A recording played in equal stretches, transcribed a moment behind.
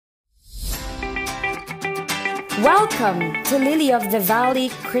Welcome to Lily of the Valley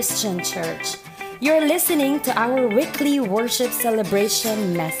Christian Church. You're listening to our weekly worship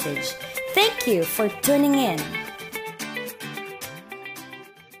celebration message. Thank you for tuning in.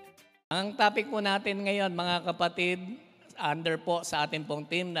 Ang topic po natin ngayon, mga kapatid, under po sa ating pong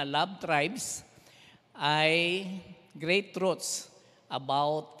team na Love Tribes, ay great truths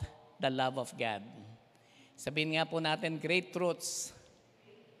about the love of God. Sabihin nga po natin, great truths.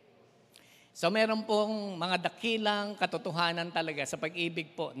 So meron pong mga dakilang katotohanan talaga sa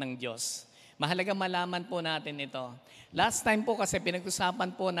pag-ibig po ng Diyos. Mahalaga malaman po natin ito. Last time po kasi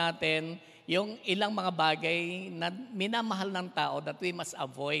pinag-usapan po natin yung ilang mga bagay na minamahal ng tao that we must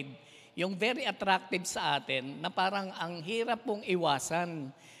avoid. Yung very attractive sa atin na parang ang hirap pong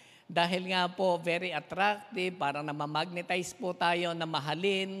iwasan. Dahil nga po very attractive, parang namamagnetize po tayo na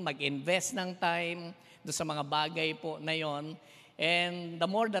mahalin, mag-invest ng time doon sa mga bagay po na yon. And the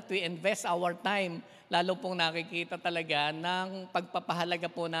more that we invest our time, lalo pong nakikita talaga ng pagpapahalaga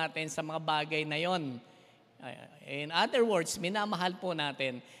po natin sa mga bagay na yon. In other words, minamahal po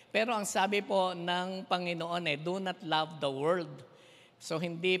natin. Pero ang sabi po ng Panginoon do not love the world. So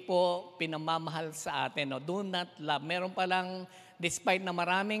hindi po pinamamahal sa atin. Do not love. Meron palang, despite na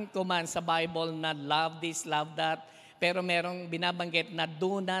maraming command sa Bible na love this, love that, pero merong binabanggit na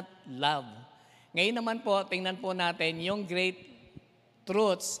do not love. Ngayon naman po, tingnan po natin yung great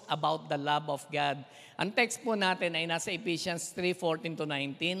truths about the love of God. Ang text po natin ay nasa Ephesians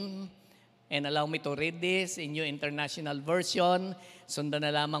 3:14-19. And allow me to read this in New International Version. Sundan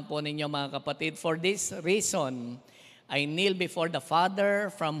na lamang po ninyo mga kapatid. For this reason, I kneel before the Father,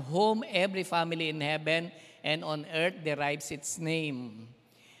 from whom every family in heaven and on earth derives its name.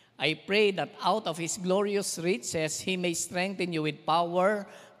 I pray that out of His glorious riches, He may strengthen you with power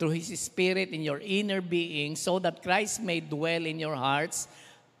through His Spirit in your inner being, so that Christ may dwell in your hearts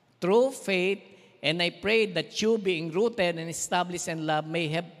through faith. And I pray that you, being rooted and established in love, may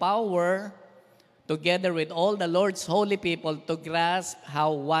have power, together with all the Lord's holy people, to grasp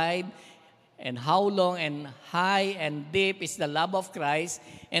how wide and how long and high and deep is the love of Christ,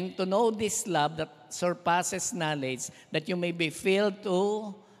 and to know this love that surpasses knowledge, that you may be filled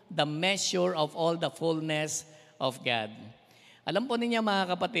to the measure of all the fullness of God. Alam po ninyo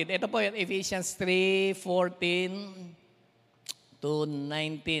mga kapatid, ito po yung Ephesians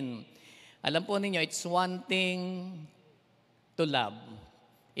 3:14-19. Alam po ninyo, it's one thing to love.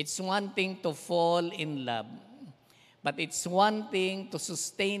 It's one thing to fall in love. But it's one thing to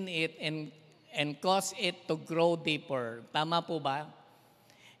sustain it and cause it to grow deeper. Tama po ba?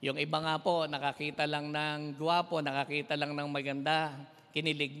 Yung iba nga po, nakakita lang ng gwapo, nakakita lang ng maganda,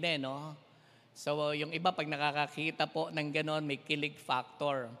 kinilig na, no? So, yung iba, pag nakakakita po ng ganon, may kilig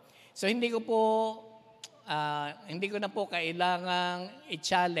factor. So, hindi ko na po kailangang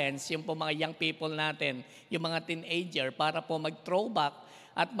i-challenge yung po mga young people natin, yung mga teenager, para po mag-throwback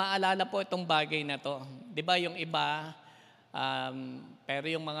at maalala po itong bagay na to. Di ba yung iba, pero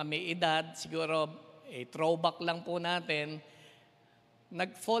yung mga may edad, siguro, throwback lang po natin,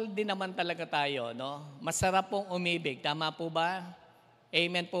 nag-fall din naman talaga tayo, no? Masarap pong umibig. Tama po ba?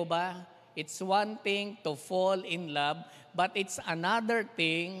 Amen po ba? It's one thing to fall in love, but it's another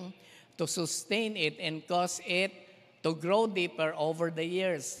thing to sustain it and cause it to grow deeper over the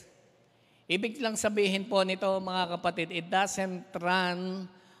years. Ibig lang sabihin po nito mga kapatid, it doesn't run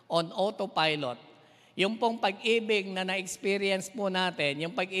on autopilot. Yung pong pag-ibig na na-experience po natin,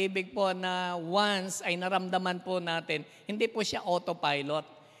 yung pag-ibig po na once ay naramdaman po natin, hindi po siya autopilot.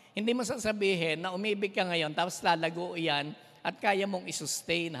 Hindi mo sasabihin na umibig ka ngayon tapos lalago yan at kaya mong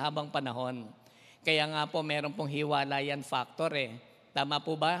isustain habang panahon. Kaya nga po meron pong hiwalayan factor Tama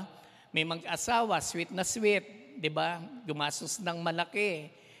po ba? May mag-asawa, sweet na sweet, di ba? Gumastos ng malaki.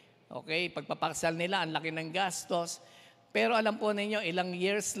 Okay, pagpapakasal nila, ang laki ng gastos. Pero alam po ninyo, ilang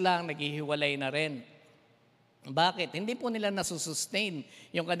years lang, naghihiwalay na rin. Bakit? Hindi po nila nasusustain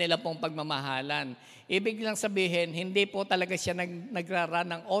yung kanila pong pagmamahalan. Ibig lang sabihin, hindi po talaga siya nagrarun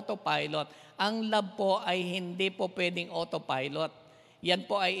ng autopilot. Ang love po ay hindi po pwedeng autopilot. Yan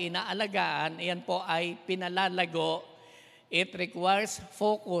po ay inaalagaan, yan po ay pinalalago. It requires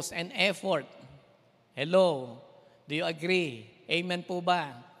focus and effort. Hello? Do you agree? Amen po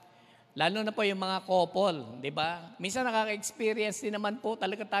ba? Lalo na po yung mga couple, di ba? Minsan nakaka-experience din naman po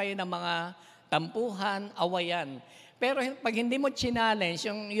talaga tayo ng mga tampuhan, awayan. Pero pag hindi mo challenge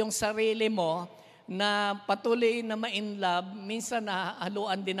yung sarili mo na patuloy na ma-in love, minsan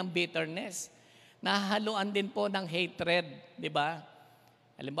nahahaluan din ng bitterness. Nahahaluan din po ng hatred, di ba?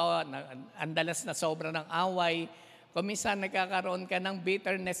 Halimbawa, ang dalas na sobra ng away, kung minsan nagkakaroon ka ng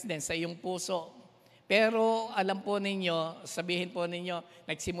bitterness din sa iyong puso. Pero alam po ninyo, sabihin po ninyo,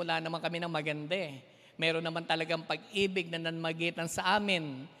 nagsimula naman kami ng maganda Meron naman talagang pag-ibig na nanmagitan sa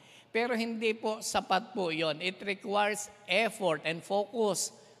amin. Pero hindi po sapat po yon. It requires effort and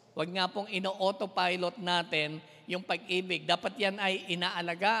focus. Huwag nga pong ino-autopilot natin yung pag-ibig. Dapat yan ay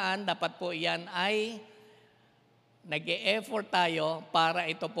inaalagaan, dapat po yan ay nag-e-effort tayo para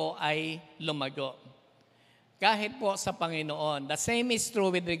ito po ay lumago. Kahit po sa Panginoon. The same is true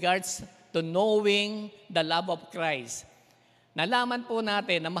with regards to knowing the love of Christ. Nalaman po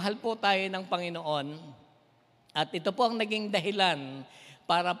natin na mahal po tayo ng Panginoon at ito po ang naging dahilan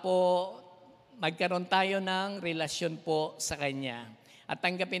para po magkaroon tayo ng relasyon po sa Kanya. At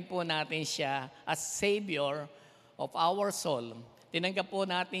tanggapin po natin siya as Savior of our soul. Tinanggap po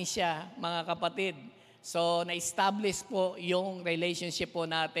natin siya, mga kapatid. So, na-establish po yung relationship po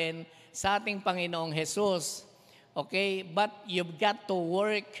natin sa ating Panginoong Jesus. Okay? But you've got to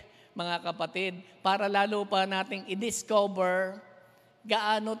work, mga kapatid, para lalo pa nating i-discover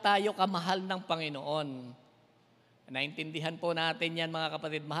gaano tayo kamahal ng Panginoon. Naintindihan po natin yan, mga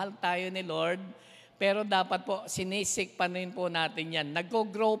kapatid. Mahal tayo ni Lord, pero dapat po sinisik pa rin po natin yan.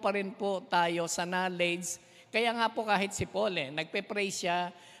 Nag-grow pa rin po tayo sa knowledge. Kaya nga po kahit si Paul, nagpe-pray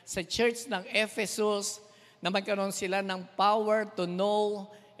siya sa church ng Ephesus na magkaroon sila ng power to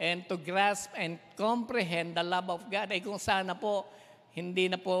know and to grasp and comprehend the love of God. Ay kung sana po, hindi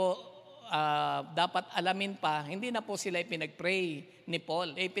na po dapat alamin pa, hindi na po sila ipinag-pray ni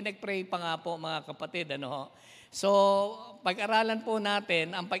Paul. Pinag-pray pa nga po, mga kapatid. So, pag-aralan po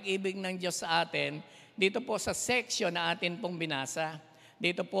natin ang pag-ibig ng Diyos sa atin dito po sa section na atin pong binasa.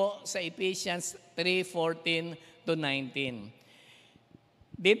 Dito po sa Ephesians 3:14 to 19.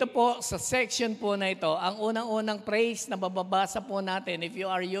 Dito po sa section po na ito, ang unang-unang praise na bababasa po natin, if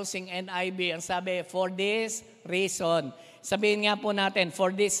you are using NIV, ang sabi, for this reason. Sabihin nga po natin,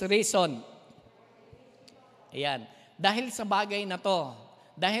 for this reason. Ayan. Dahil sa bagay na to,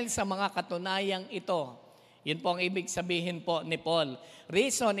 dahil sa mga katunayang ito, yun po ang ibig sabihin po ni Paul.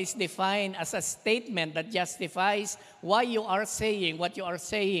 Reason is defined as a statement that justifies why you are saying what you are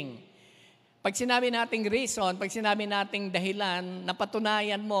saying. Pag sinabi nating reason, pag sinabi nating dahilan,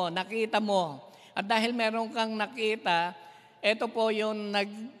 napatunayan mo, nakita mo, at dahil meron kang nakita, ito po yung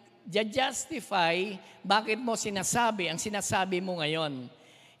nag-justify bakit mo sinasabi ang sinasabi mo ngayon.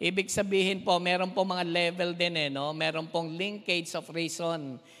 Ibig sabihin po, meron po mga level din meron pong linkage of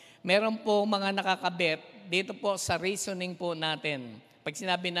reason. Meron po mga nakakabit dito po sa reasoning po natin. Pag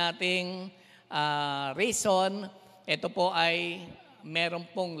sinabi nating reason, ito po ay meron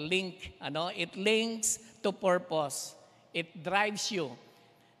pong link. It links to purpose. It drives you.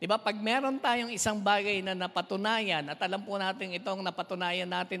 Diba? Pag meron tayong isang bagay na napatunayan at alam po natin itong napatunayan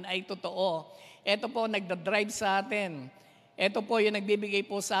natin ay totoo, ito po nagdadrive sa atin. Ito po yung nagbibigay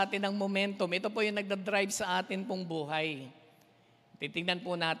po sa atin ng momentum. Ito po yung nagdadrive sa atin pong buhay. Titingnan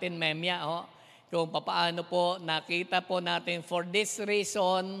po natin, memya, kung paano po nakita po natin. For this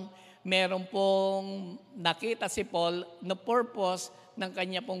reason, meron pong nakita si Paul na purpose ng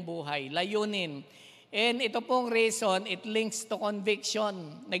kanya pong buhay, layunin. And ito pong reason, it links to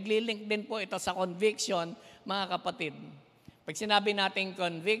conviction. Naglilink din po ito sa conviction, mga kapatid. Pag sinabi natin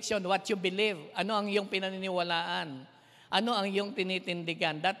conviction, what you believe, ano ang iyong pinaniniwalaan, ano ang iyong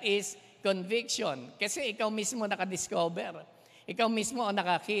tinitindigan, that is conviction. Kasi ikaw mismo nakadiscover. Ikaw mismo ang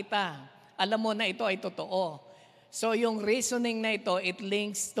nakakita. Alam mo na ito ay totoo. So yung reasoning na ito, it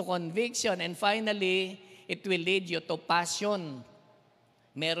links to conviction. And finally, it will lead you to passion.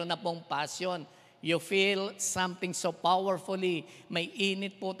 Meron na pong passion. You feel something so powerfully. May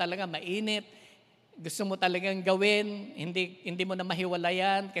init po talaga, mainit. Gusto mo talagang gawin, hindi mo na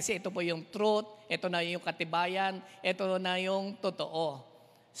mahiwalayan kasi ito po yung truth, ito na yung katibayan, ito na yung totoo.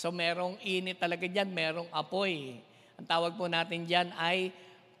 So merong init talaga dyan, merong apoy. Ang tawag po natin dyan ay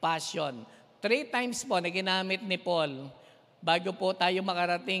passion. 3 times po na ginamit ni Paul bago po tayo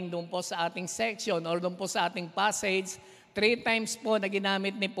makarating doon po sa ating section or doon po sa ating passage. 3 times po na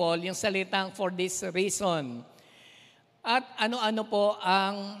ginamit ni Paul yung salitang for this reason. At ano-ano po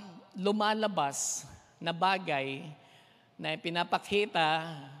ang lumalabas na bagay na pinapakita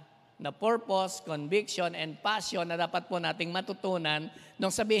na purpose, conviction, and passion na dapat po nating matutunan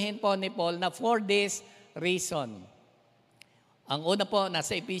nung sabihin po ni Paul na for this reason. Ang una po,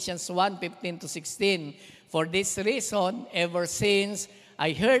 nasa Ephesians 1:15-16. For this reason, ever since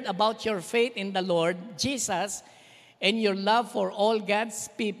I heard about your faith in the Lord Jesus and your love for all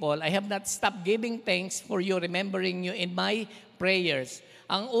God's people, I have not stopped giving thanks for you, remembering you in my prayers.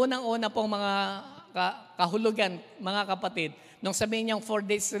 Ang unang-una pong mga kahulugan, mga kapatid, nung sabihin niyang for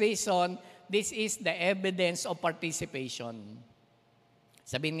this reason, this is the evidence of participation.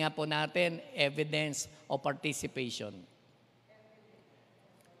 Sabihin nga po natin, evidence of participation.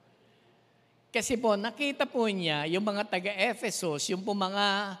 Kasi po, nakita po niya yung mga taga-Ephesus, yung po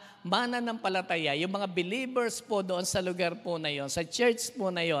mga mananampalataya, yung mga believers po doon sa lugar po na yon, sa church po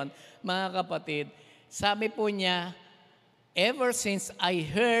na yon, mga kapatid, sabi po niya, ever since I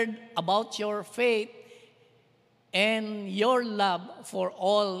heard about your faith and your love for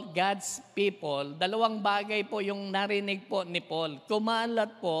all God's people, dalawang bagay po yung narinig po ni Paul.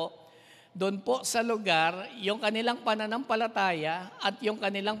 Kumalat po doon po sa lugar, yung kanilang pananampalataya at yung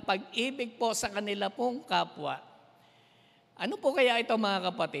kanilang pag-ibig po sa kanila pong kapwa. Ano po kaya ito mga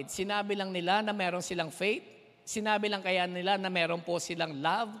kapatid? Sinabi lang nila na meron silang faith? Sinabi lang kaya nila na meron po silang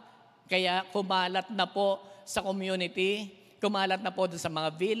love? Kaya kumalat na po sa community, kumalat na po doon sa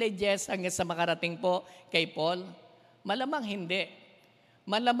mga villages hanggang sa makarating po kay Paul? Malamang hindi.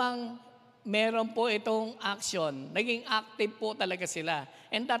 Malamang meron po itong action. Naging active po talaga sila.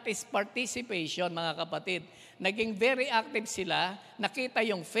 And that is participation, mga kapatid. Naging very active sila. Nakita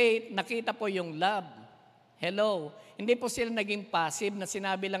yung faith, nakita po yung love. Hello. Hindi po sila naging passive na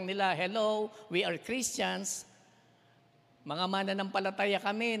sinabi lang nila, hello, we are Christians. Mga mananampalataya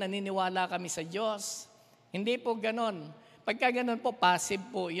kami, naniniwala kami sa Diyos. Hindi po ganon. Pagka ganon po, passive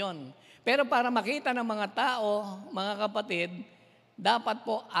po yon. Pero para makita ng mga tao, mga kapatid, dapat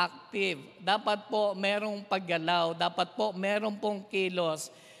po active, dapat po merong paggalaw, dapat po merong pong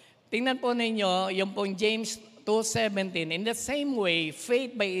kilos. Tingnan po ninyo yung pong James 2:17. In the same way,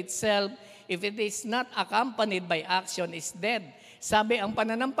 faith by itself, if it is not accompanied by action, is dead. Sabi, ang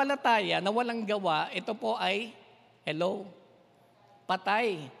pananampalataya na walang gawa, ito po ay, hello,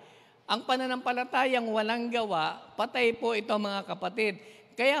 patay. Ang pananampalatayang walang gawa, patay po ito mga kapatid.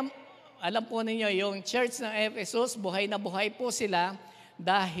 Kaya, alam po ninyo, yung church ng Ephesus, buhay na buhay po sila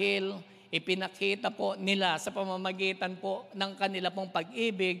dahil ipinakita po nila sa pamamagitan po ng kanila pong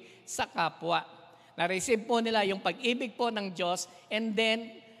pag-ibig sa kapwa. Na-receive po nila yung pag-ibig po ng Diyos and then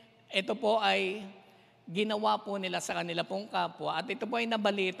ito po ay ginawa po nila sa kanila pong kapwa at ito po ay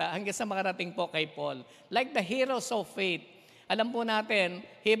nabalita hanggang sa makarating po kay Paul. Like the heroes of faith. Alam po natin,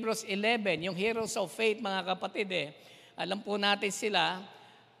 Hebrews 11, yung heroes of faith mga kapatid alam po natin sila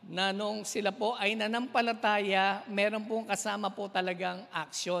na nung sila po ay nanampalataya, meron pong kasama po talagang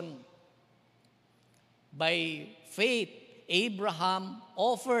action. By faith, Abraham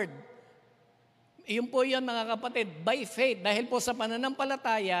offered. Yun po yun mga kapatid, by faith. Dahil po sa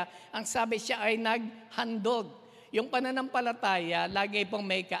pananampalataya, ang sabi siya ay naghandog. Yung pananampalataya, lagi pong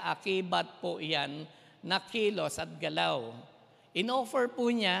may kaakibat po yan na kilos at galaw. In-offer po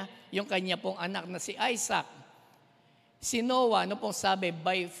niya yung kanya pong anak na si Isaac. Si Noah, ano pong sabi?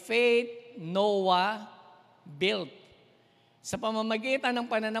 By faith, Noah built. Sa pamamagitan ng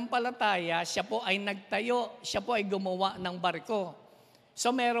pananampalataya, siya po ay nagtayo, siya po ay gumawa ng barko.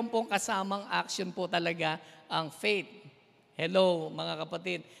 So meron pong kasamang action po talaga ang faith. Hello mga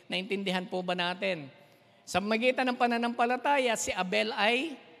kapatid, naintindihan po ba natin? Sa pamamagitan ng pananampalataya, si Abel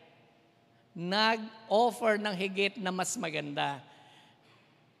ay nag-offer ng higit na mas maganda.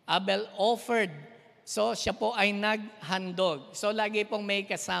 Abel offered. So, siya po ay naghandog. So, lagi pong may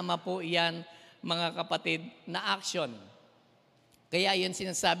kasama po yan, mga kapatid, na action. Kaya yun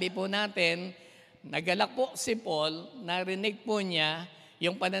sinasabi po natin, nagalak po si Paul, narinig po niya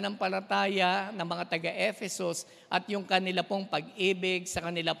yung pananampalataya ng mga taga-Ephesus at yung kanila pong pag-ibig sa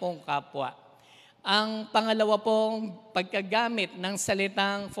kanila pong kapwa. Ang pangalawa pong pagkagamit ng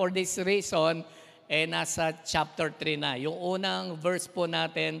salitang for this reason, nasa chapter 3 na. Yung unang verse po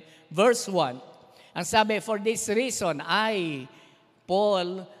natin, verse 1. Ang sabi, for this reason, I,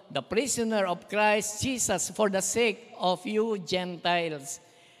 Paul, the prisoner of Christ Jesus, for the sake of you Gentiles.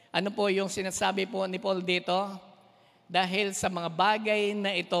 Ano po yung sinasabi po ni Paul dito? Dahil sa mga bagay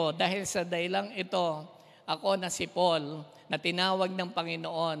na ito, dahil sa dahilang ito, ako na si Paul, na tinawag ng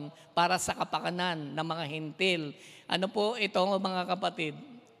Panginoon para sa kapakanan ng mga hintil. Ano po ito mga kapatid?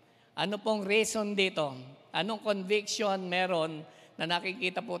 Ano pong reason dito? Anong conviction meron na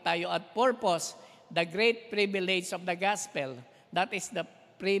nakikita po tayo at purpose? The great privilege of the gospel. That is the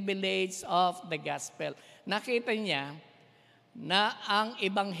privilege of the gospel. Nakita niya na ang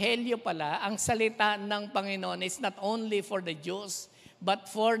ebanghelyo pala, ang salita ng Panginoon is not only for the Jews, but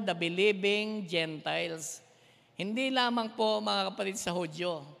for the believing Gentiles. Hindi lamang po mga kapatid sa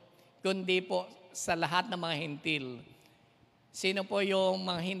Hudyo, kundi po sa lahat ng mga hintil. Sino po yung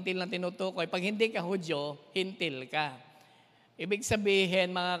mga hintil na tinutukoy? Pag hindi ka Hudyo, hintil ka. Ibig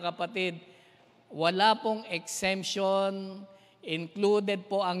sabihin mga kapatid, wala pong exemption, included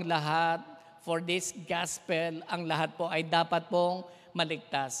po ang lahat for this gospel. Ang lahat po ay dapat pong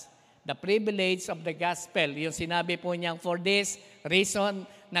maligtas. The privilege of the gospel, yung sinabi po niyang for this reason,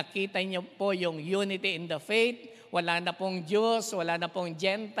 nakita niyo po yung unity in the faith, wala na pong Jews, wala na pong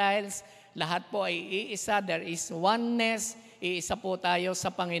Gentiles, lahat po ay iisa, there is oneness, iisa po tayo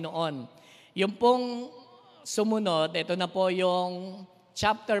sa Panginoon. Yung pong sumunod, ito na po yung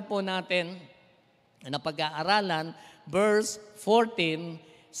chapter po natin na pag-aaralan, verse 14,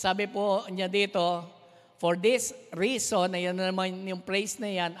 sabi po niya dito, for this reason, ayan naman yung praise na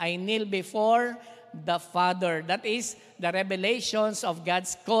yan, I kneel before the Father. That is the revelations of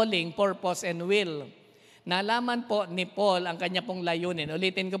God's calling, purpose, and will. Nalaman po ni Paul ang kanya pong layunin.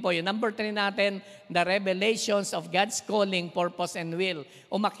 Ulitin ko po yung number 3 natin, the revelations of God's calling, purpose, and will.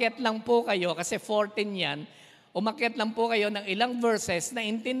 Umakyat lang po kayo, kasi 14 yan, umakyat lang po kayo ng ilang verses na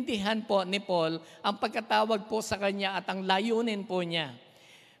intindihan po ni Paul ang pagkatawag po sa kanya at ang layunin po niya.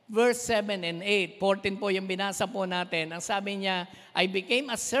 Verse 7 and 8, 14 po yung binasa po natin. Ang sabi niya, I became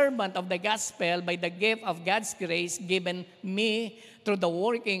a servant of the gospel by the gift of God's grace given me through the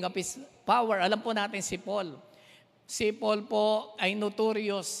working of His power. Alam po natin si Paul. Si Paul po ay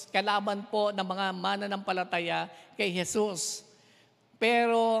notorious, kalaban po ng mga mananampalataya kay Jesus.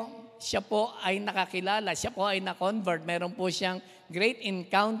 Pero siya po ay nakakilala, siya po ay na-convert. Meron po siyang great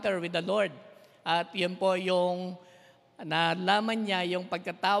encounter with the Lord. At yun po yung nalaman niya, yung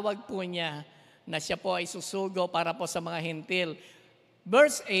pagkatawag po niya na siya po ay susugo para po sa mga hintil.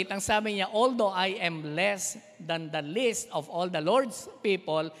 Verse 8, ang sabi niya, although I am less than the least of all the Lord's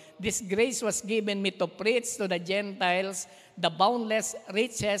people, this grace was given me to preach to the Gentiles the boundless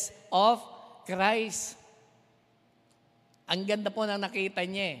riches of Christ. Ang ganda po na nakita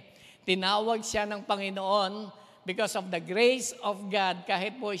niya. Tinawag siya ng Panginoon because of the grace of God.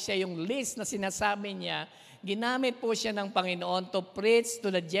 Kahit po siya yung least na sinasabi niya, ginamit po siya ng Panginoon to preach to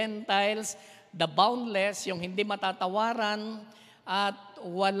the Gentiles the boundless, yung hindi matatawaran at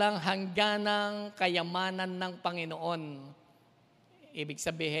walang hangganang kayamanan ng Panginoon. Ibig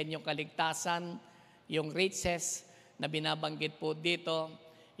sabihin yung kaligtasan, yung riches na binabanggit po dito,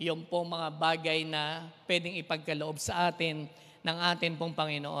 yung po mga bagay na pwedeng ipagkaloob sa atin ng atin pong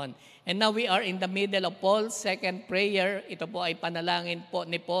Panginoon. And now we are in the middle of Paul's second prayer. Ito po ay panalangin po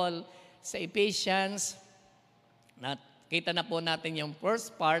ni Paul sa Ephesians. Kita na po natin yung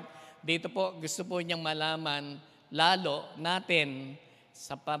first part. Dito po gusto po niyang malaman lalo natin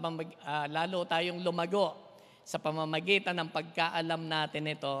lalo tayong lumago sa pamamagitan ng pagkaalam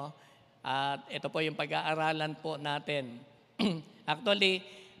natin ito. At ito po yung pag-aaralan po natin. Actually,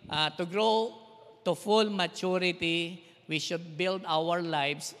 to grow to full maturity, we should build our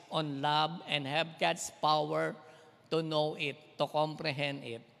lives on love and have God's power to know it, to comprehend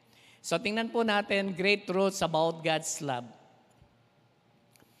it. So tingnan po natin great truths about God's love.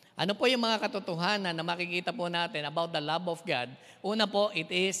 Ano po yung mga katotohanan na makikita po natin about the love of God? Una po, it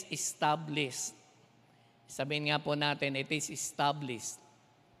is established. Sabihin nga po natin, it is established.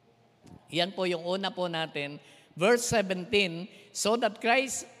 Yan po yung una po natin. Verse 17, so that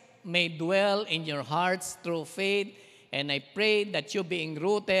Christ may dwell in your hearts through faith, and I pray that you being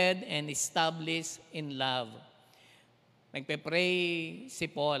rooted and established in love. Nagpe-pray si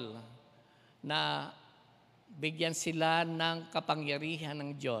Paul na bigyan sila ng kapangyarihan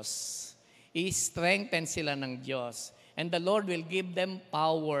ng Diyos. I-strengthen sila ng Diyos. And the Lord will give them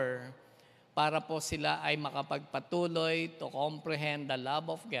power para po sila ay makapagpatuloy to comprehend the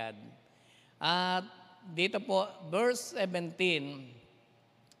love of God. At dito po, verse 17,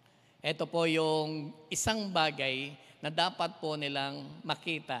 ito po yung isang bagay na dapat po nilang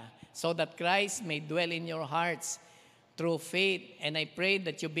makita. So that Christ may dwell in your hearts through faith. And I pray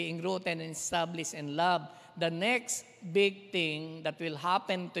that you being rooted and established in love. The next big thing that will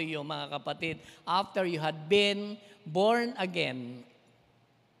happen to you, mga kapatid, after you had been born again,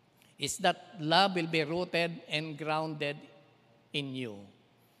 is that love will be rooted and grounded in you.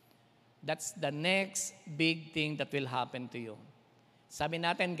 That's the next big thing that will happen to you. Sabi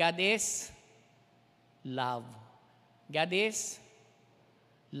natin, God is love. God is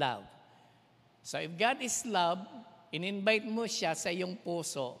love. So if God is love, in-invite mo siya sa iyong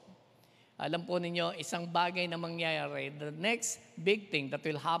puso. Alam po ninyo, isang bagay na mangyayari, the next big thing that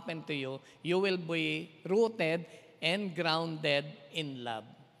will happen to you, you will be rooted and grounded in love.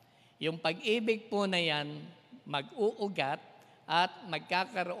 Yung pag-ibig po na yan, mag-uugat at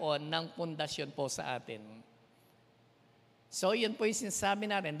magkakaroon ng pundasyon po sa atin. So yun po yung sinasabi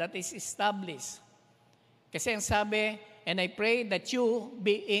natin, that is established. Kasi ang sabi, and I pray that you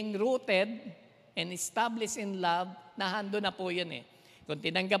being rooted and established in love, nahando na po yun eh. Kung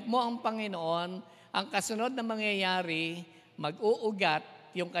tinanggap mo ang Panginoon, ang kasunod na mangyayari, mag-uugat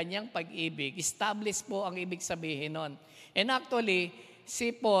yung kanyang pag-ibig. Establish po ang ibig sabihin nun. And actually,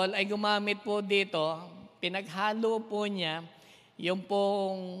 si Paul ay gumamit po dito, pinaghalo po niya yung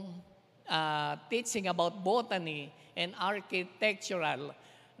pong teaching about botany and architectural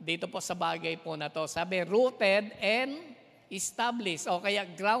dito po sa bagay po na to. Sabi, rooted and established o kaya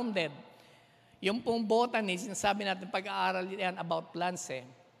grounded. Yung pong botany, sinasabi natin pag-aaral yan about plants eh.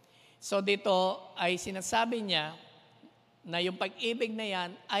 So dito ay sinasabi niya na yung pag-ibig na yan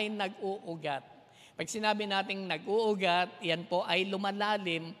ay nag-uugat. Pag sinabi nating nag-uugat, yan po ay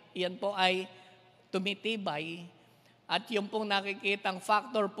lumalalim, yan po ay tumitibay. At yung pong nakikitang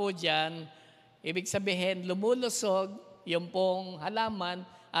factor po dyan, ibig sabihin lumulusog yung pong halaman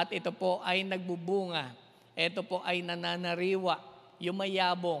at ito po ay nagbubunga. Ito po ay nananariwa,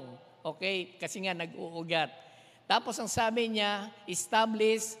 yumayabong. Okay? Kasi nga nag-uugat. Tapos ang sabi niya,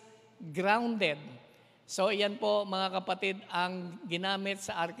 established, grounded. So yan po mga kapatid ang ginamit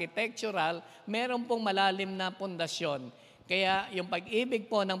sa architectural, meron pong malalim na pundasyon. Kaya yung pag-ibig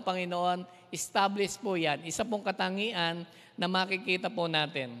po ng Panginoon, established po yan. Isa pong katangian na makikita po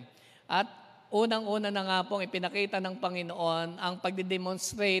natin. At unang-una na nga pong ipinakita ng Panginoon ang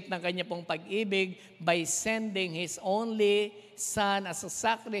pagdidemonstrate ng kanya pong pag-ibig by sending His only Son as a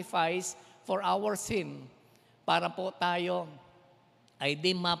sacrifice for our sin. Para po tayo ay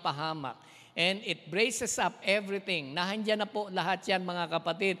di mapahamak. And it braces up everything. Nahandyan na po lahat yan mga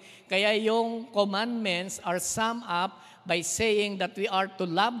kapatid. Kaya yung commandments are summed up by saying that we are to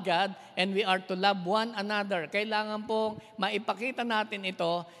love God and we are to love one another. Kailangan pong maipakita natin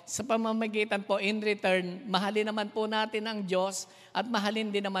ito sa pamamagitan po in return. Mahalin naman po natin ang Diyos at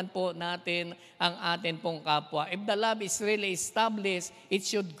mahalin din naman po natin ang atin pong kapwa. If the love is really established, it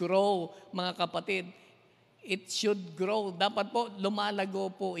should grow mga kapatid. It should grow. Dapat po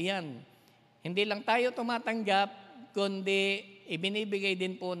lumalago po yan. Hindi lang tayo tumatanggap, kundi ibinibigay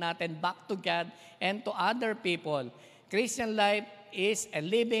din po natin back to God and to other people. Christian life is a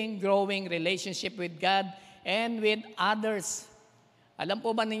living, growing relationship with God and with others. Alam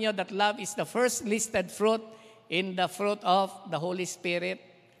po ba ninyo that love is the first listed fruit in the fruit of the Holy Spirit?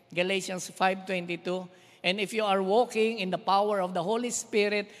 Galatians 5:22. And if you are walking in the power of the Holy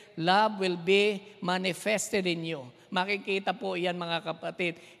Spirit, love will be manifested in you. Makikita po yan mga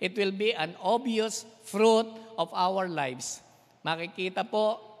kapatid. It will be an obvious fruit of our lives. Makikita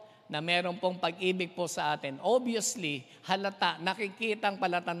po na meron pong pag-ibig po sa atin. Obviously, halata, nakikitang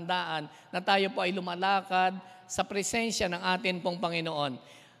palatandaan na tayo po ay lumalakad sa presensya ng atin pong Panginoon.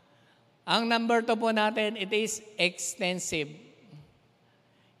 Ang number 2 po natin, it is extensive.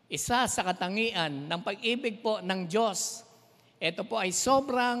 Isa sa katangian ng pag-ibig po ng Diyos, ito po ay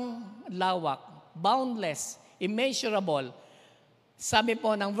sobrang lawak, boundless, immeasurable. Sabi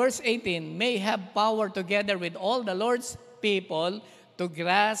po ng verse 18, may have power together with all the Lord's people to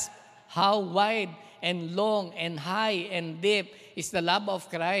grasp how wide and long and high and deep is the love of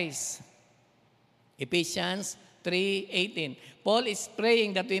Christ. Ephesians 3:18. Paul is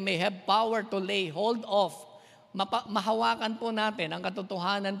praying that we may have power to lay hold of. Mahawakan po natin ang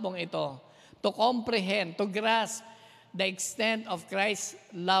katotohanan pong ito. To comprehend, to grasp the extent of Christ's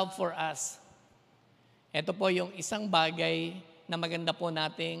love for us. Ito po yung isang bagay na maganda po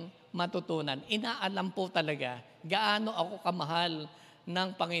nating matutunan. Inaalam po talaga gaano ako kamahal ng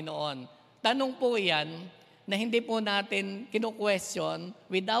Panginoon. Tanong po yan na hindi po natin kinu-question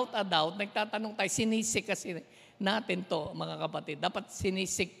without a doubt. Nagtatanong tayo, sinisik kasi natin to mga kapatid. Dapat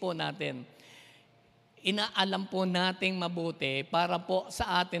sinisik po natin. Inaalam po nating mabuti para po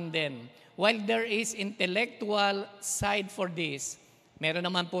sa atin din. While there is intellectual side for this, meron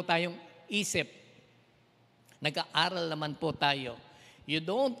naman po tayong isip. Nag-aaral naman po tayo. You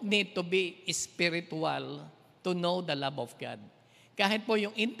don't need to be spiritual to know the love of God. Kahit po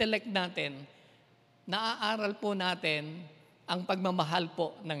yung intellect natin, naaaral po natin ang pagmamahal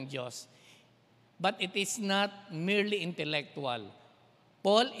po ng Diyos. But it is not merely intellectual.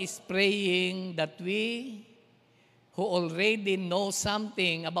 Paul is praying that we who already know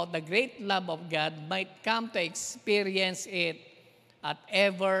something about the great love of God might come to experience it at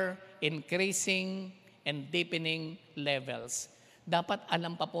ever increasing and deepening levels. Dapat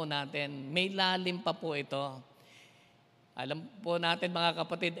alam pa po natin, may lalim pa po ito. Alam po natin mga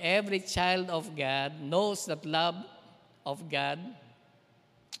kapatid, every child of God knows that love of God.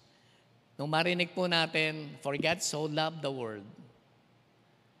 Nung marinig po natin, for God so loved the world.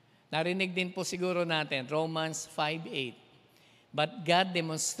 Narinig din po siguro natin, Romans 5:8. But God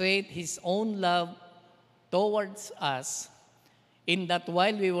demonstrate His own love towards us in that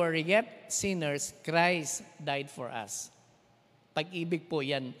while we were yet sinners, Christ died for us. Pag-ibig po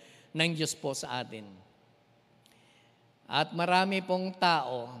yan ng Diyos po sa atin. At marami pong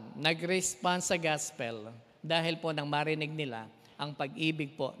tao nag-respond sa gospel dahil po nang marinig nila ang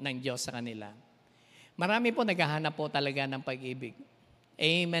pag-ibig po ng Diyos sa kanila. Marami po naghahanap po talaga ng pag-ibig.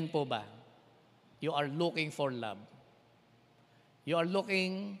 Amen po ba? you are looking for love. You are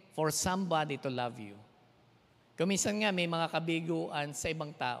looking for somebody to love you. Kuminsan nga may mga kabiguan sa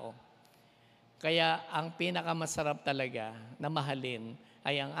ibang tao. Kaya ang pinakamasarap talaga na mahalin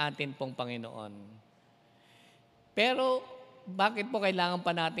ay ang atin pong Panginoon. Pero bakit po kailangan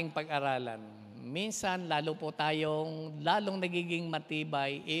pa nating pag-aralan? Minsan lalo po tayong lalong nagiging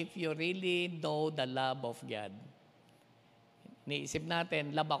matibay if you really know the love of God. Niisip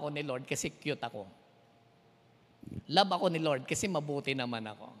natin, love ako ni Lord kasi cute ako. Love ako ni Lord kasi mabuti naman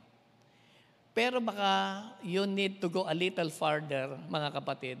ako. Pero baka you need to go a little farther, mga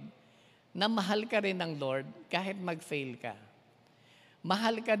kapatid, na mahal ka rin ng Lord kahit mag-fail ka.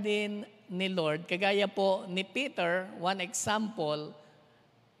 Mahal ka din ni Lord, kagaya po ni Peter, one example,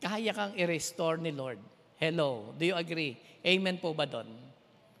 kaya kang i-restore ni Lord. Hello, do you agree? Amen po ba doon?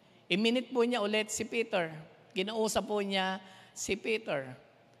 I-minute po niya ulit si Peter. Kinausap po niya si Peter.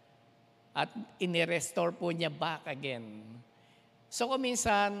 At in-restore po niya back again. So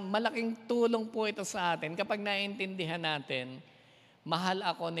kuminsan, malaking tulong po ito sa atin kapag naiintindihan natin, mahal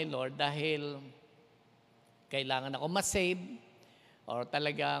ako ni Lord dahil kailangan ako masave or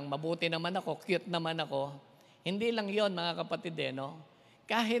talagang mabuti naman ako, cute naman ako. Hindi lang yon mga kapatid no?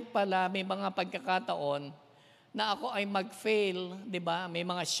 Kahit pala may mga pagkakataon na ako ay mag-fail, di ba? May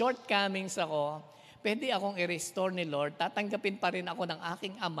mga shortcomings ako, pwede akong i-restore ni Lord, tatanggapin pa rin ako ng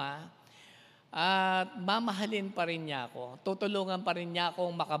aking Ama at mamahalin pa rin niya ako, tutulungan pa rin niya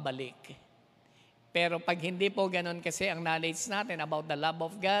akong makabalik. Pero pag hindi po ganun kasi ang knowledge natin about the love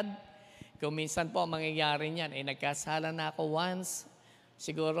of God, kung minsan po ang mangyayari niyan, nagkasala na ako once,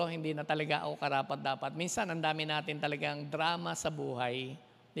 siguro hindi na talaga ako karapat-dapat. Minsan ang dami natin talagang drama sa buhay,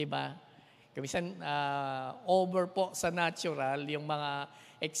 di ba? Kung minsan over po sa natural, yung mga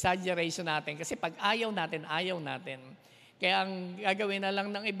exaggeration natin. Kasi pag ayaw natin, ayaw natin. Kaya ang gagawin na lang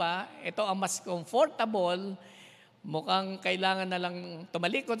ng iba, ito ang mas comfortable. Mukhang kailangan na lang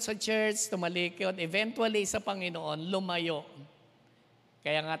tumalikod sa church, tumalikod, eventually sa Panginoon, lumayo.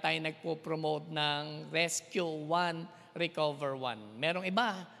 Kaya nga tayo nagpo-promote ng Rescue One, Recover One. Merong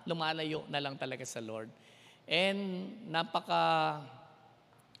iba, lumalayo na lang talaga sa Lord. And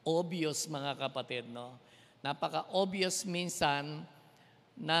napaka-obvious mga kapatid, no? Napaka-obvious minsan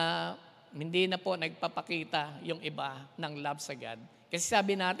na hindi na po nagpapakita yung iba ng love sa God. Kasi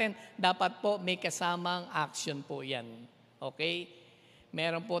sabi natin, dapat po may kasamang action po yan. Okay?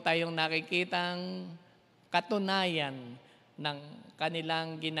 Meron po tayong nakikitang katunayan ng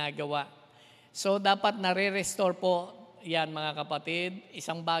kanilang ginagawa. So dapat nare-restore po yan mga kapatid.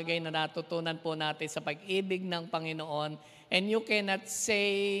 Isang bagay na natutunan po natin sa pag-ibig ng Panginoon. And you cannot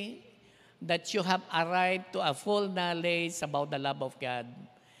say that you have arrived to a full knowledge about the love of God.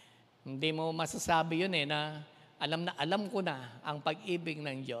 Hindi mo masasabi yun na alam ko na ang pag-ibig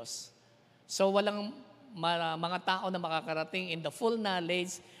ng Diyos. So walang mga tao na makakarating in the full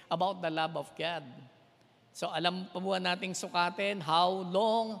knowledge about the love of God. So alam pa buwan nating sukatin how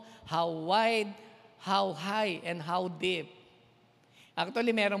long, how wide, how high, and how deep.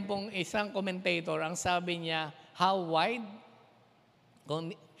 Actually, meron pong isang commentator, ang sabi niya, how wide?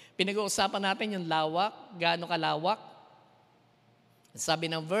 Kung pinag-uusapan natin yung lawak, gaano kalawak.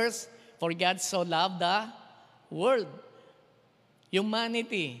 Sabi ng verse, for God so loved the world.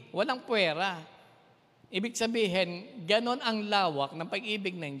 Humanity, walang puwera. Ibig sabihin, ganon ang lawak ng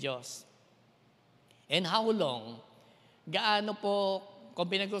pag-ibig ng Diyos. And how long? Gaano po, kung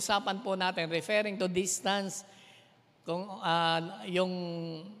pinag-usapan po natin, referring to distance, kung yung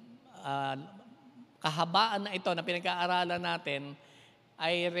kahabaan na ito na pinag-aaralan natin,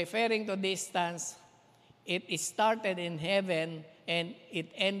 ay referring to distance, it started in heaven and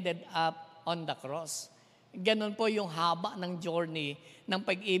it ended up on the cross. Ganon po yung haba ng journey ng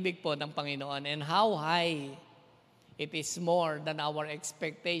pag-ibig po ng Panginoon. And how high, it is more than our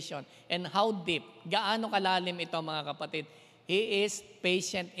expectation. And how deep, gaano kalalim ito mga kapatid. He is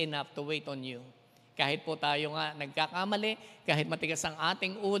patient enough to wait on you. Kahit po tayo nga nagkakamali, kahit matigas ang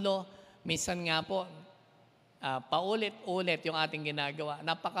ating ulo, minsan nga po, paulit-ulit yung ating ginagawa.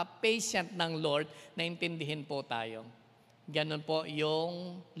 Napaka-patient ng Lord na intindihin po tayo. Ganon po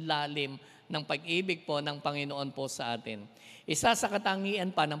yung lalim ng pag-ibig po ng Panginoon po sa atin. Isa sa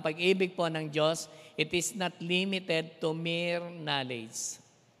katangian pa ng pag-ibig po ng Diyos, it is not limited to mere knowledge.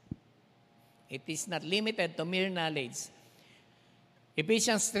 It is not limited to mere knowledge.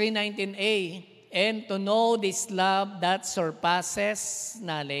 Ephesians 3:19a, and to know this love that surpasses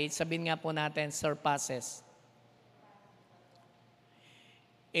knowledge. Sabihin nga po natin, surpasses.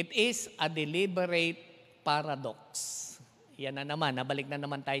 It is a deliberate paradox. Yan na naman, nabalik na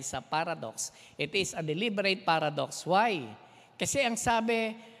naman tayo sa paradox. It is a deliberate paradox. Why? Kasi ang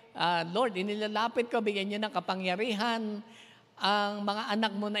sabi Lord, inilalapit ko, bigyan niyo ng kapangyarihan ang mga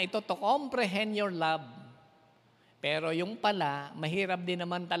anak mo na ito to comprehend your love. Pero yung pala, mahirap din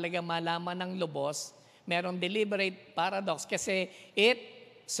naman talaga malaman ng lubos. Merong deliberate paradox kasi it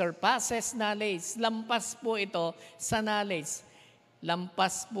surpasses knowledge. Lampas po ito sa knowledge.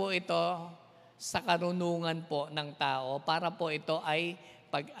 Lampas po ito sa karunungan po ng tao para po ito ay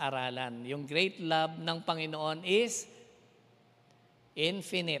pag-aralan. Yung great love ng Panginoon is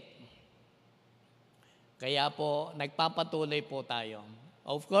infinite. Kaya po, nagpapatuloy po tayo.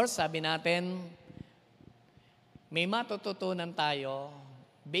 Of course, sabi natin, may matututunan tayo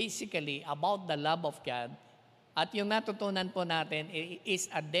basically about the love of God. At yung natutunan po natin is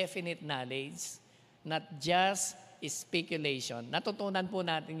a definite knowledge, not just speculation. Natutunan po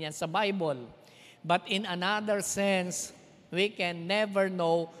natin yan sa Bible. But in another sense, we can never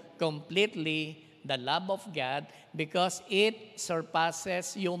know completely the love of God because it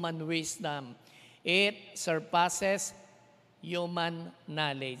surpasses human wisdom. It surpasses human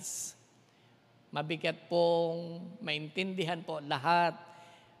knowledge. Mabigat pong maintindihan po lahat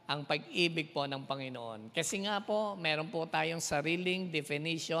ang pag-ibig po ng Panginoon. Kasi nga po, meron po tayong sariling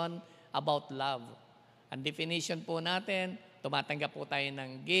definition about love. Ang definition po natin, tumatanggap po tayo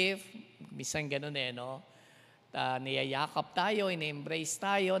ng gift, bisan ganun no? Niyayakap tayo, ini-embrace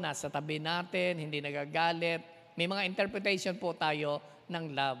tayo, nasa tabi natin, hindi nagagalit. May mga interpretation po tayo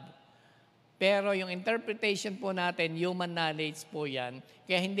ng love. Pero yung interpretation po natin, human knowledge po yan,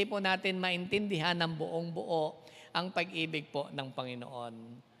 kaya hindi po natin maintindihan ng buong buo ang pag-ibig po ng Panginoon.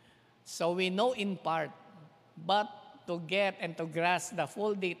 So we know in part, but to get and to grasp the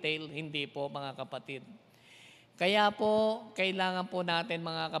full detail, hindi po mga kapatid. Kaya po, kailangan po natin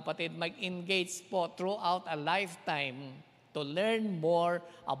mga kapatid mag-engage po throughout a lifetime to learn more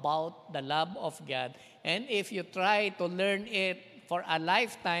about the love of God. And if you try to learn it for a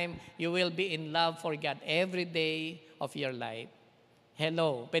lifetime, you will be in love for God every day of your life.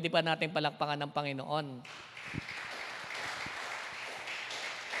 Hello, pwede pa natin palakpakan ng Panginoon.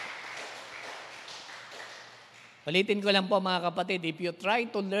 Ulitin ko lang po mga kapatid, if you try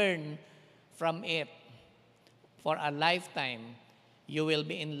to learn from it, for a lifetime, you will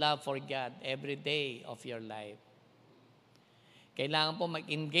be in love for God every day of your life. Kailangan po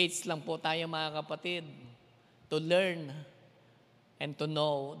mag-engage lang po tayo mga kapatid to learn and to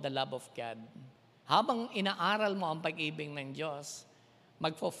know the love of God. Habang inaaral mo ang pag-ibig ng Diyos,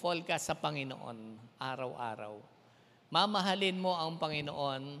 magfo-fall ka sa Panginoon araw-araw. Mamahalin mo ang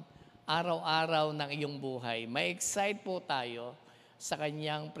Panginoon araw-araw ng iyong buhay. May-excite po tayo sa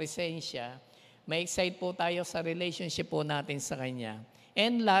Kanyang presensya. May-excite po tayo sa relationship po natin sa Kanya.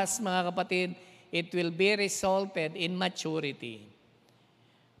 And last, mga kapatid, it will be resulted in maturity.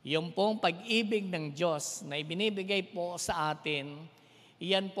 Yung pong pag-ibig ng Diyos na ibinibigay po sa atin,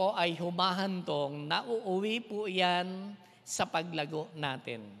 iyan po ay humahantong, nauuwi po yan sa paglago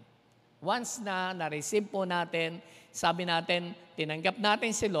natin. Once na na-receive po natin, sabi natin, tinanggap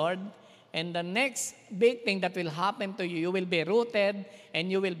natin si Lord, and the next big thing that will happen to you, you will be rooted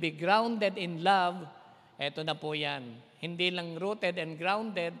and you will be grounded in love. Eto na po yan. Hindi lang rooted and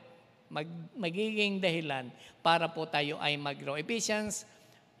grounded, magiging dahilan para po tayo ay mag-grow. Ephesians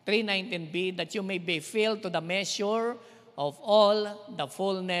 3:19b, that you may be filled to the measure of all the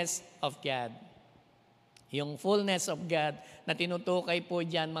fullness of God. Yung fullness of God na tinutukay po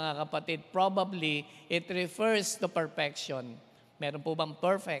dyan mga kapatid, probably it refers to perfection. Meron po bang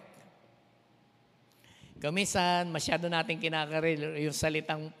perfect? Kamisan, masyado natin kinakaril yung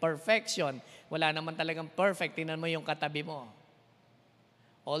salitang perfection. Wala naman talagang perfect. Tingnan mo yung katabi mo.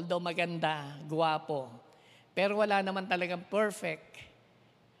 Although maganda, guwapo. Pero wala naman talagang perfect.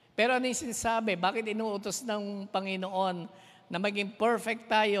 Pero ano yung sinasabi? Bakit inuutos ng Panginoon na maging perfect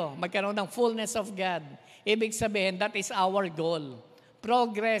tayo, magkaroon ng fullness of God? Ibig sabihin, that is our goal.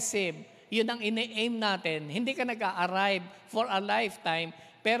 Progressive. Yun ang ini-aim natin. Hindi ka nag-a-arrive for a lifetime,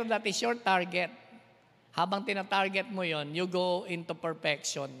 pero that is your target. Habang tina-target mo yon, you go into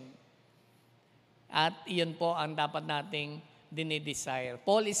perfection. At iyon po ang dapat nating dinidesire.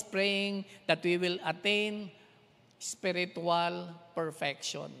 Paul is praying that we will attain spiritual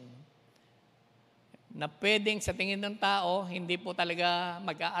perfection. Na pwedeng sa tingin ng tao, hindi po talaga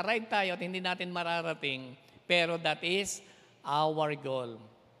mag-a-arrive tayo at hindi natin mararating. Pero that is our goal.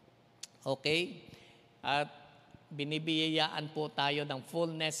 Okay? At binibiyayaan po tayo ng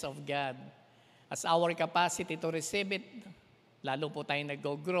fullness of God. As our capacity to receive it, lalo po tayong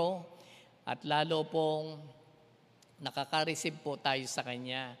nag-grow at lalo pong nakaka-receive po tayo sa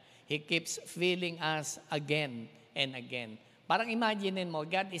Kanya. He keeps filling us again and again. Parang imagine mo,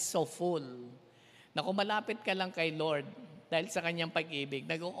 God is so full na kung malapit ka lang kay Lord, dahil sa kanyang pag-ibig,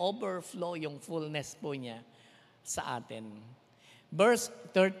 nag-overflow yung fullness po niya sa atin. Verse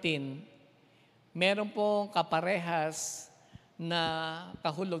 13, meron pong kaparehas na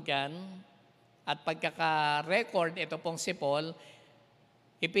kahulugan at pagkaka-record, ito pong si Paul,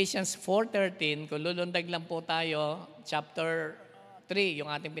 Ephesians 4:13, kung lulundag lang po tayo, chapter 3, yung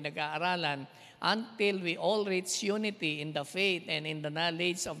ating pinag-aaralan, until we all reach unity in the faith and in the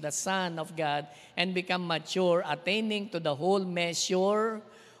knowledge of the Son of God and become mature, attaining to the whole measure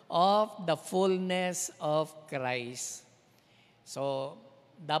of the fullness of Christ. So,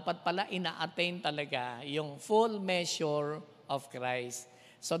 dapat pala ina-attain talaga yung full measure of Christ.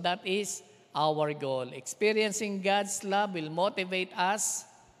 So that is our goal. Experiencing God's love will motivate us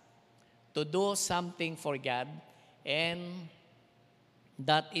to do something for God, and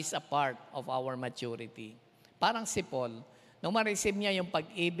that is a part of our maturity. Parang si Paul, nung ma-receive niya yung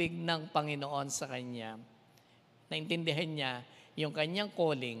pag-ibig ng Panginoon sa kanya, naintindihan niya yung kanyang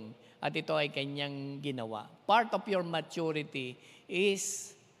calling at ito ay kanyang ginawa. Part of your maturity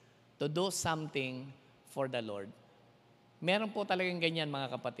is to do something for the Lord. Meron po talagang ganyan,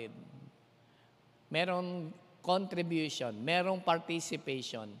 mga kapatid. Merong contribution, merong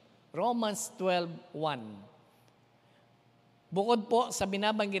participation. Romans 12:1. Bukod po sa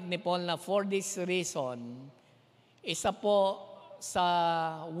binabanggit ni Paul na for this reason, isa po sa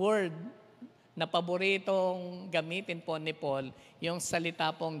word na paboritong gamitin po ni Paul, yung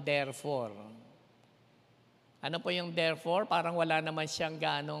salita pong therefore. Ano po yung therefore? Parang wala naman siyang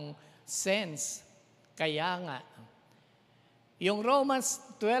ganong sense. Kaya nga. Yung Romans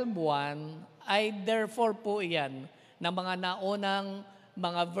 12:1 ay therefore po yan na mga naunang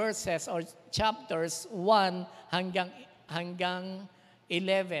mga verses or chapters 1 hanggang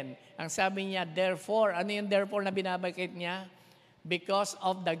 11. Ang sabi niya, therefore, ano yung therefore na binabakit niya? Because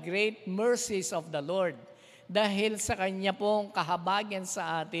of the great mercies of the Lord. Dahil sa Kanya pong kahabagan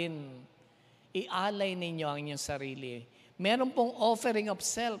sa atin, ialay ninyo ang inyong sarili. Meron pong offering of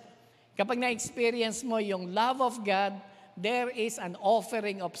self. Kapag na-experience mo yung love of God, there is an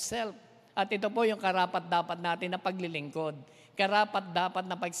offering of self. At ito po yung karapat-dapat natin na paglilingkod. Karapat-dapat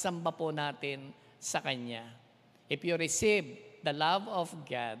na pagsamba po natin sa Kanya. If you receive the love of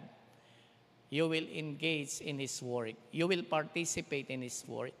God, you will engage in His work. You will participate in His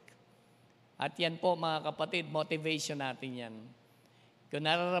work. At yan po, mga kapatid, motivation natin yan. Kung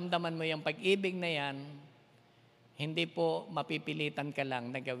nararamdaman mo yung pag-ibig na yan, hindi po mapipilitan ka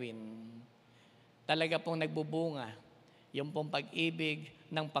lang na gawin. Talaga pong nagbubunga yung pong pag-ibig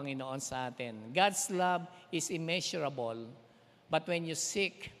ng Panginoon sa atin. God's love is immeasurable, but when you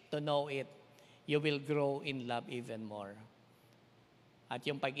seek to know it, you will grow in love even more. At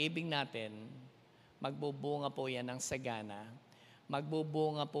yung pag-ibig natin, magbubunga po yan ng sagana.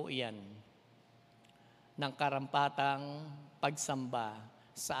 Magbubunga po yan ng karampatang pagsamba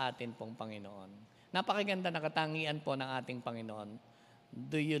sa atin pong Panginoon. Napakaganda na katangian po ng ating Panginoon.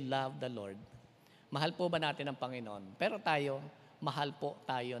 Do you love the Lord? Mahal po ba natin ang Panginoon? Pero tayo, mahal po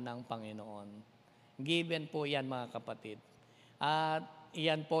tayo ng Panginoon. Given po yan, mga kapatid. At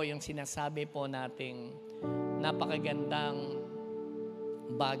iyan po yung sinasabi po nating napakagandang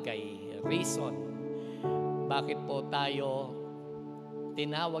bagay, reason, bakit po tayo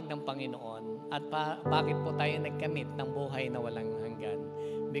tinawag ng Panginoon at bakit po tayo nagkamit ng buhay na walang hanggan.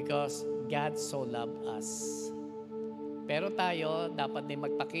 Because God so loved us. Pero tayo dapat din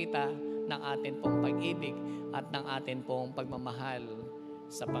magpakita ng atin pong pag-ibig at ng atin pong pagmamahal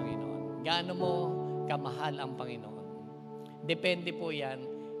sa Panginoon. Gaano mo kamahal ang Panginoon? Depende po yan,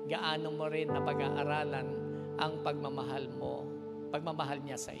 gaano mo rin na pag-aaralan ang pagmamahal mo, pagmamahal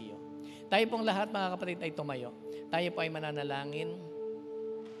niya sa iyo. Tayo pong lahat, mga kapatid, ay tumayo. Tayo po ay mananalangin.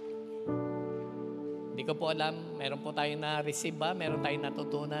 Hindi ko po alam, meron po tayong na-receive ba? Meron tayong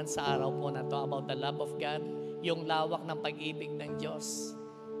natutunan sa araw po na to about the love of God, yung lawak ng pag-ibig ng Diyos.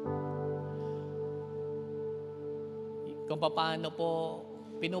 Kung paano po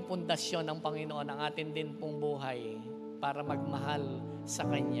pinupundasyon ng Panginoon ang atin din pong buhay para magmahal sa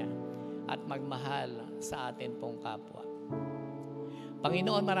Kanya at magmahal sa atin pong kapwa.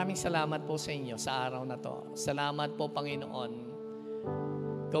 Panginoon, maraming salamat po sa inyo sa araw na to. Salamat po, Panginoon.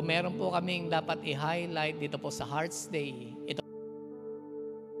 Kung meron po kaming dapat i-highlight dito po sa Hearts Day, ito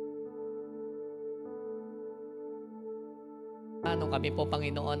kami po,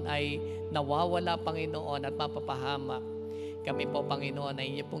 Panginoon, ay nawawala, Panginoon, at mapapahamak. Kami po, Panginoon,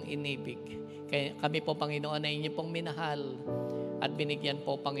 ay inyo pong inibig. Kami po, Panginoon, ay inyo pong minahal at binigyan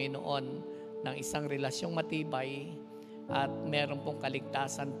po, Panginoon, ng isang relasyong matibay at meron pong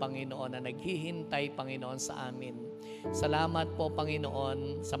kaligtasan, Panginoon, na naghihintay, Panginoon, sa amin. Salamat po,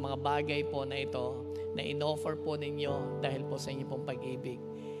 Panginoon, sa mga bagay po na ito na in-offer po ninyo dahil po sa inyo pong pag-ibig.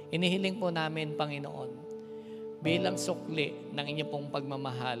 Inihiling po namin, Panginoon, bilang sukli ng inyo pong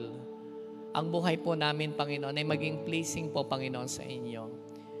pagmamahal, ang buhay po namin, Panginoon, ay maging pleasing po, Panginoon, sa inyo.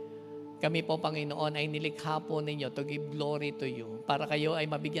 Kami po, Panginoon, ay nilikha po ninyo to give glory to you, para kayo ay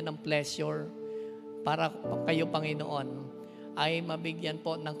mabigyan ng pleasure, para kayo, Panginoon, ay mabigyan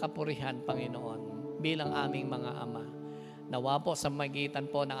po ng kapurihan, Panginoon, bilang aming mga ama. Nawa po sa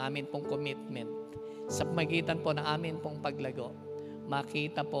magitan po ng amin pong commitment, sa magitan po ng amin pong paglago,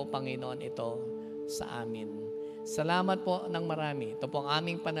 makita po, Panginoon, ito sa amin. Salamat po ng marami. Ito po ang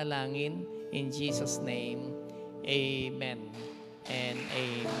aming panalangin. In Jesus' name, amen and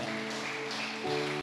amen.